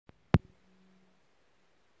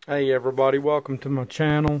Hey everybody, welcome to my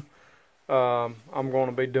channel. I'm going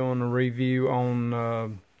to be doing a review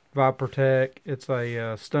on ViperTech. It's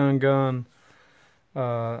a stun gun.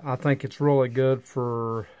 I think it's really good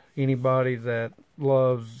for anybody that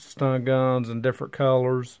loves stun guns in different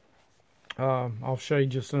colors. I'll show you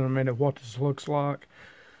just in a minute what this looks like.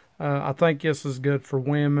 I think this is good for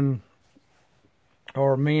women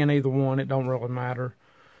or men, either one, it don't really matter.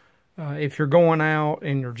 If you're going out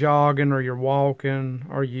and you're jogging or you're walking,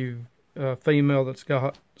 or you female that's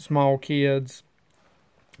got small kids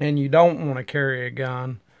and you don't want to carry a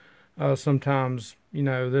gun, sometimes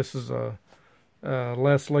this is a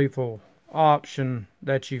less lethal option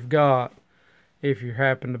that you've got. If you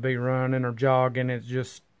happen to be running or jogging, it's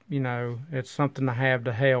just it's something to have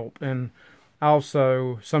to help. And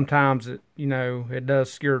also sometimes it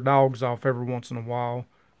does scare dogs off every once in a while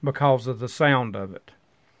because of the sound of it.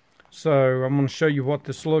 So I'm going to show you what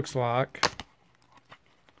this looks like.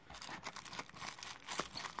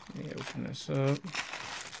 Let me open this up.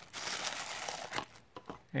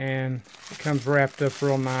 And it comes wrapped up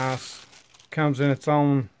real nice. Comes in its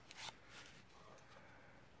own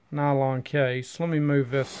nylon case. Let me move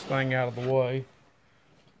this thing out of the way.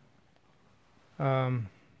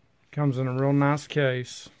 Comes in a real nice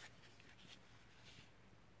case.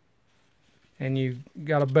 And you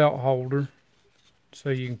got a belt holder, so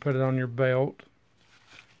you can put it on your belt.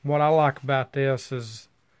 What I like about this is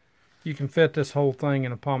you can fit this whole thing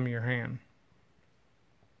in the palm of your hand.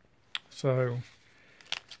 So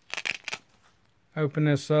open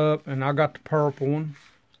this up, and I got the purple one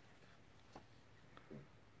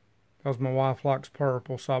because my wife likes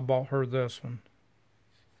purple, so I bought her this one.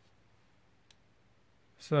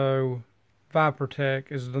 So ViperTech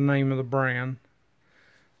is the name of the brand.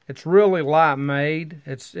 It's really light made.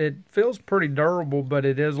 It feels pretty durable, but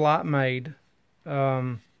it is light made.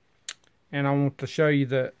 And I want to show you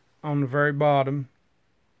that on the very bottom,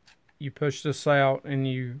 you push this out and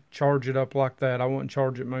you charge it up like that. I wouldn't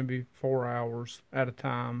charge it maybe 4 hours at a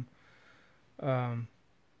time.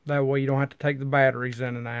 That way you don't have to take the batteries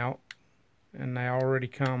in and out. And they already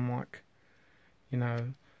come like,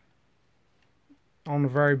 on the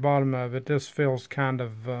very bottom of it. This feels kind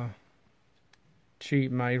of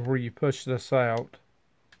cheap made, where you push this out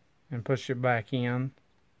and push it back in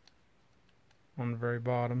on the very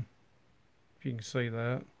bottom, if you can see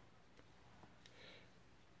that.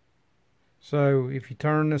 So if you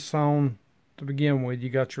turn this on to begin with,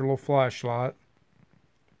 you got your little flashlight.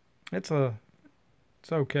 It's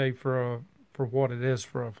okay for what it is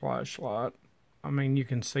for a flashlight. I mean, you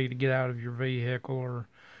can see to get out of your vehicle, or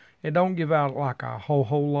it don't give out like a whole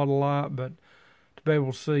lot of light, but to be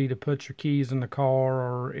able to see, to put your keys in the car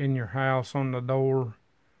or in your house on the door,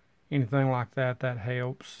 anything like that, that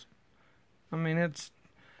helps. I mean,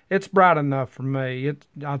 it's bright enough for me.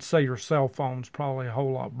 I'd say your cell phone's probably a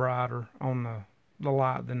whole lot brighter on the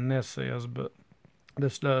light than this is, but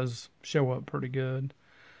this does show up pretty good.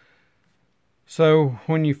 So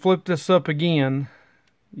when you flip this up again,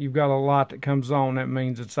 you've got a light that comes on. That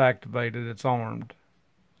means it's activated, it's armed.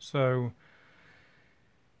 So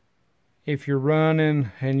if you're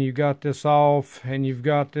running and you got this off and you've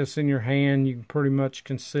got this in your hand, you can pretty much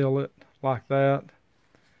conceal it like that.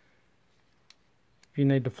 If you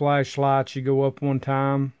need the flashlight, you go up one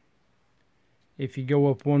time. If you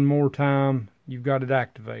go up one more time, you've got it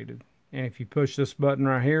activated. And if you push this button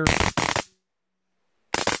right here,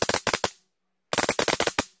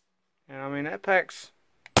 and I mean, that packs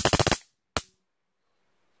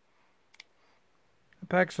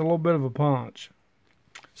a little bit of a punch.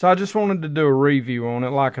 So I just wanted to do a review on it.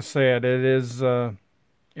 Like I said, it is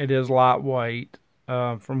lightweight.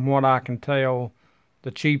 From what I can tell,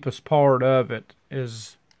 the cheapest part of it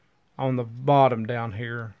is on the bottom down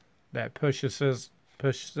here that pushes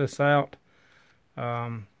this out.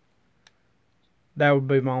 That would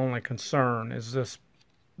be my only concern, is this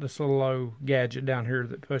little low gadget down here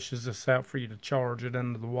that pushes this out for you to charge it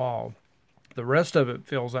into the wall. The rest of it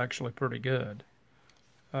feels actually pretty good.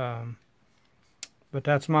 But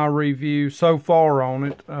that's my review so far on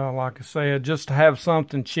it. Like I said, just to have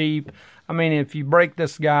something cheap. I mean, if you break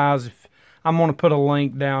this, guys, I'm going to put a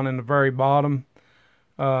link down in the very bottom.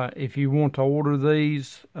 If you want to order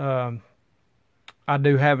these, I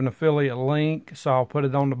do have an affiliate link, so I'll put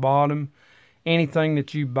it on the bottom. Anything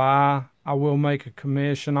that you buy, I will make a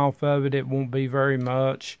commission off of it. It won't be very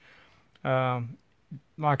much. Like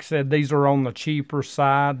I said, these are on the cheaper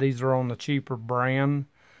side. These are on the cheaper brand.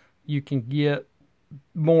 You can get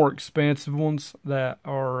more expensive ones that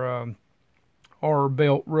are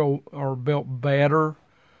built better.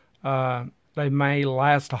 They may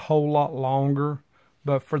last a whole lot longer,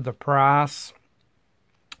 but for the price,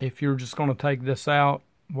 if you're just going to take this out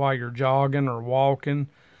while you're jogging or walking,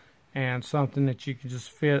 and something that you can just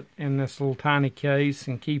fit in this little tiny case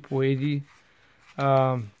and keep with you,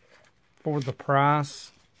 for the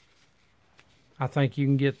price, I think you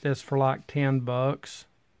can get this for like $10.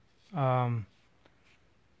 And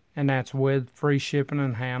that's with free shipping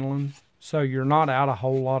and handling. So you're not out a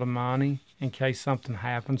whole lot of money in case something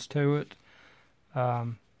happens to it.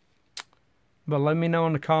 But let me know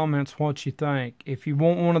in the comments what you think. If you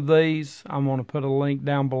want one of these, I'm going to put a link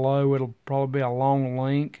down below. It'll probably be a long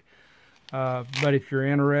link. But if you're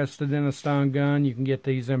interested in a stun gun, you can get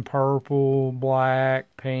these in purple, black,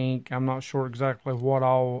 pink. I'm not sure exactly what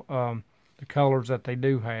all the colors that they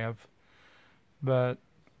do have. But,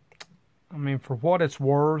 I mean, for what it's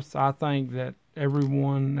worth, I think that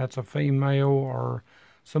everyone that's a female or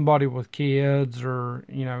somebody with kids or,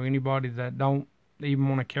 you know, anybody that don't even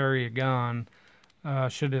want to carry a gun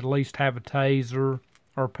should at least have a taser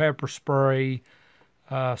or pepper spray,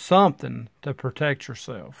 something to protect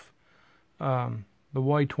yourself. The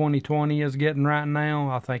way 2020 is getting right now,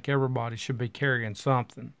 I think everybody should be carrying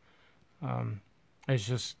something.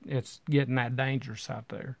 It's getting that dangerous out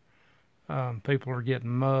there. People are getting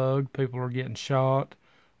mugged. People are getting shot.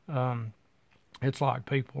 It's like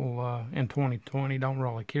people in 2020 don't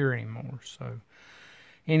really care anymore. So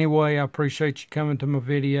anyway, I appreciate you coming to my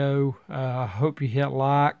video. I hope you hit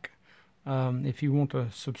like. If you want to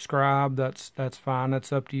subscribe, that's fine.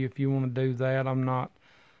 That's up to you if you want to do that. I'm not,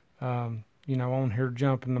 you know, on here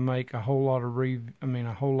jumping to make a whole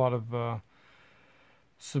lot of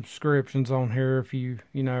subscriptions on here if you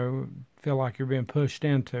know, feel like you're being pushed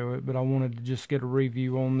into it. But I wanted to just get a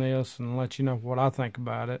review on this and let you know what I think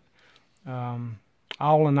about it.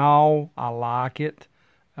 All in all, I like it.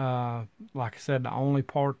 Like I said, the only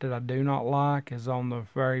part that I do not like is on the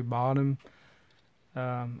very bottom.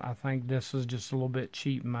 I think this is just a little bit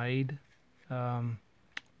cheap made.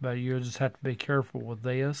 But you'll just have to be careful with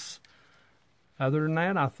this. Other than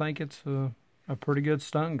that, I think it's a pretty good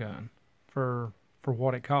stun gun for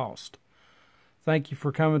what it cost. Thank you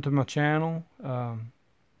for coming to my channel.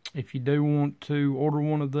 If you do want to order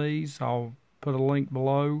one of these, I'll put a link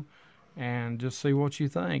below and just see what you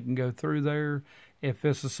think and go through there. If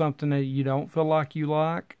this is something that you don't feel like you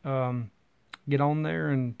like, get on there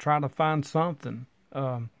and try to find something.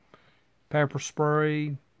 Pepper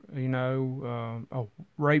spray, you know, a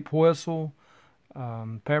rape whistle,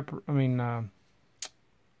 you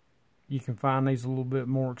can find these a little bit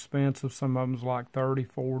more expensive. Some of them's like 30,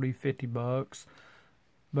 40, 50 bucks.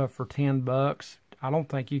 But for 10 bucks, I don't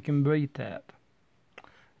think you can beat that.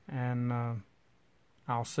 And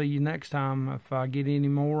I'll see you next time. If I get any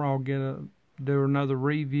more, I'll do another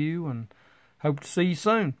review, and hope to see you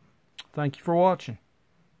soon. Thank you for watching.